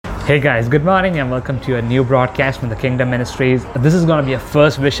Hey guys, good morning and welcome to a new broadcast from the Kingdom Ministries. This is going to be a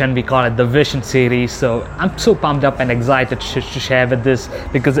first vision. We call it the Vision series. So I'm so pumped up and excited to share with this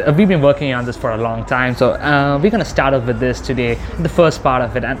because we've been working on this for a long time. So we're going to start off with this today, the first part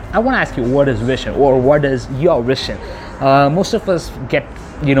of it. And I want to ask you, what is vision, or what is your vision? Most of us get,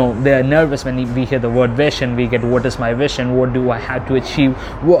 they're nervous when we hear the word vision. We get, what is my vision? What do I have to achieve?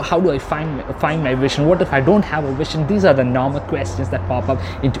 How do I find my vision? What if I don't have a vision? These are the normal questions that pop up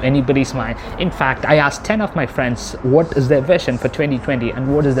into anybody's mind. In fact, I asked 10 of my friends what is their vision for 2020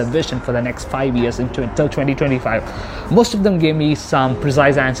 and what is their vision for the next 5 years until 2025. Most of them gave me some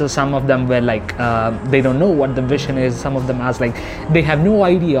precise answers. Some of them were like, they don't know what the vision is. Some of them asked like, they have no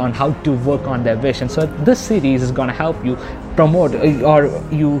idea on how to work on their vision. So this series is going to help you promote or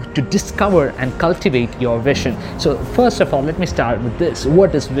you to discover and cultivate your vision. So first of all, let me start with this.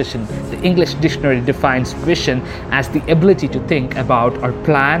 What is vision? The English dictionary defines vision as the ability to think about or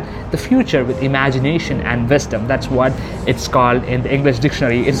plan the future with imagination and wisdom. That's what it's called in the English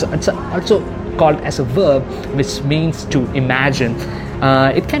dictionary. It's also called as a verb, which means to imagine.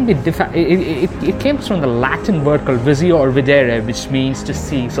 It can be it came from the Latin word called visio or videre, which means to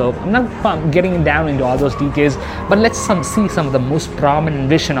see. So I'm not getting down into all those details, but let's see some of the most prominent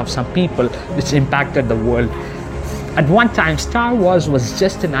vision of some people which impacted the world. At one time, Star Wars was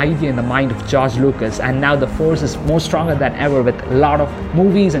just an idea in the mind of George Lucas, and now the force is more stronger than ever with a lot of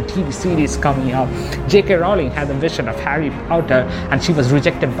movies and TV series coming out. J.K. Rowling had the vision of Harry Potter, and she was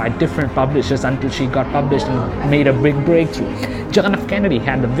rejected by different publishers until she got published and made a big breakthrough. John F. Kennedy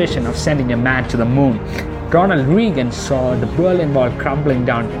had the vision of sending a man to the moon. Ronald Reagan saw the Berlin Wall crumbling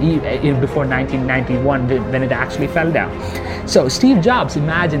down before 1991 when it actually fell down. So Steve Jobs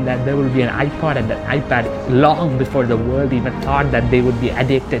imagined that there will be an iPod and an iPad long before the world even thought that they would be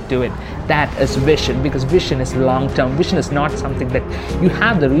addicted to it. That is vision, because vision is long term. Vision is not something that you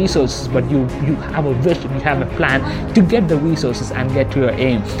have the resources, but you have a vision, you have a plan to get the resources and get to your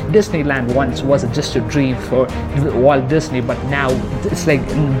aim. Disneyland once was just a dream for Walt Disney, but now it's like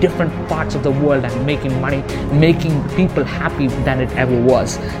in different parts of the world and making money, making people happy than it ever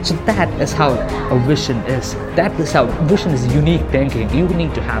was. So that is how a vision is. That is how vision is. Unique thinking. You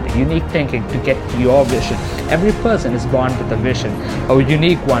need to have a unique thinking to get your vision. Every person is born with a vision, a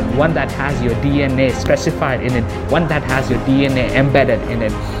unique one that has your DNA specified in it, one that has your DNA embedded in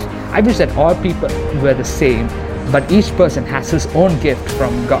it. I wish that all people were the same, but each person has his own gift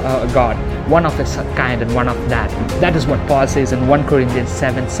from God, one of his kind and one of that. That is what Paul says in 1 Corinthians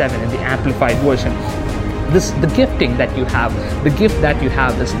 7:7 in the Amplified Version. The gifting that you have, the gift that you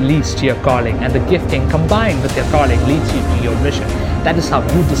have leads to your calling, and the gifting combined with your calling leads you to your vision. That is how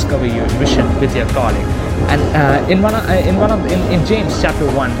you discover your vision with your calling. And in James chapter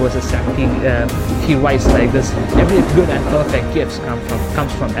 1 verses 17, he writes like this: every good and perfect gift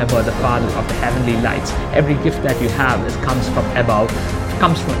comes from above, the Father of the heavenly lights. Every gift that you have comes from above.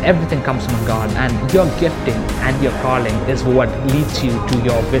 Everything comes from God, and your gifting and your calling is what leads you to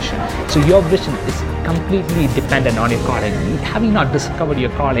your vision. So your vision is completely dependent on your calling. Have you not discovered your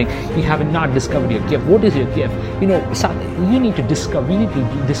calling? You have not discovered your gift. What is your gift? We need to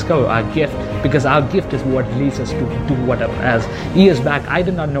discover our gift, because our gift is what leads us to do whatever else. Years back, I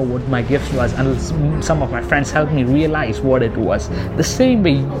did not know what my gift was until some of my friends helped me realize what it was. The same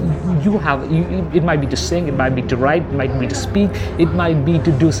way it might be to sing, it might be to write, it might be to speak, it might be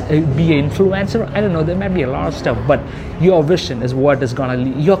to be an influencer. I don't know, there might be a lot of stuff, but your vision is what is gonna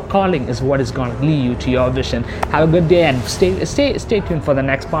lead. Your calling is what is gonna lead you to your vision. Have a good day and stay tuned for the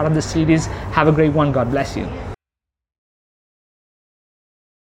next part of this series. Have a great one. God bless you.